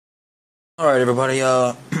Alright everybody,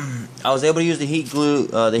 I was able to use the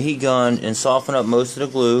heat gun and soften up most of the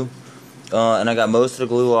glue, and I got most of the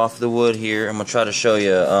glue off the wood here. I'm going to try to show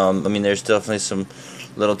you. I mean, there's definitely some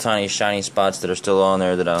little tiny shiny spots that are still on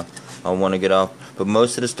there that I want to get off, but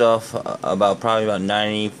most of the stuff, probably about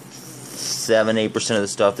 97-8% of the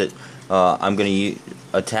stuff that I'm going to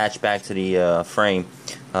attach back to the frame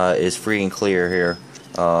is free and clear here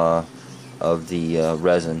of the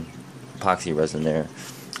resin, epoxy resin there.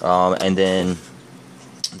 And then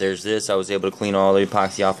there's this. I was able to clean all the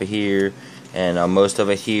epoxy off of here, and most of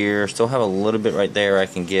it here. Still have a little bit right there I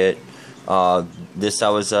can get. This I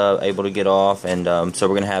was able to get off, and so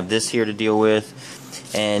we're gonna have this here to deal with.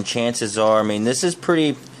 And chances are, I mean, this is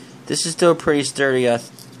still pretty sturdy. I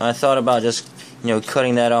thought about just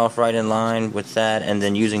cutting that off right in line with that, and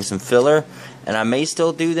then using some filler. And I may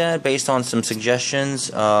still do that based on some suggestions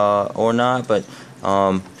or not, but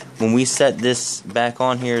when we set this back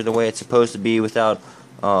on here the way it's supposed to be without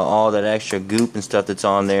all that extra goop and stuff that's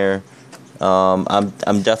on there, I'm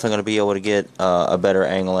definitely going to be able to get a better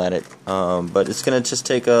angle at it. But it's going to just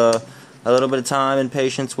take a little bit of time and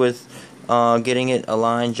patience with getting it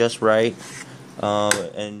aligned just right.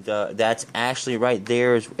 And that's actually right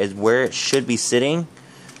there is where it should be sitting,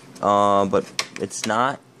 but it's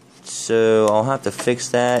not. So I'll have to fix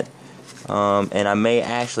that, and I may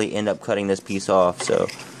actually end up cutting this piece off. So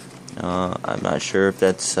I'm not sure if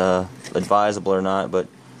that's advisable or not, but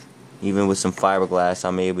even with some fiberglass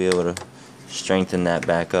I may be able to strengthen that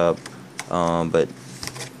back up. But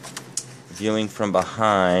viewing from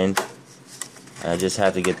behind, I just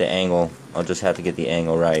have to get the angle. I'll just have to get the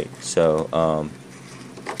angle right. So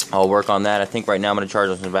I'll work on that. I think right now I'm going to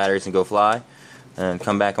charge on some batteries and go fly, and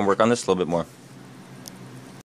come back and work on this a little bit more.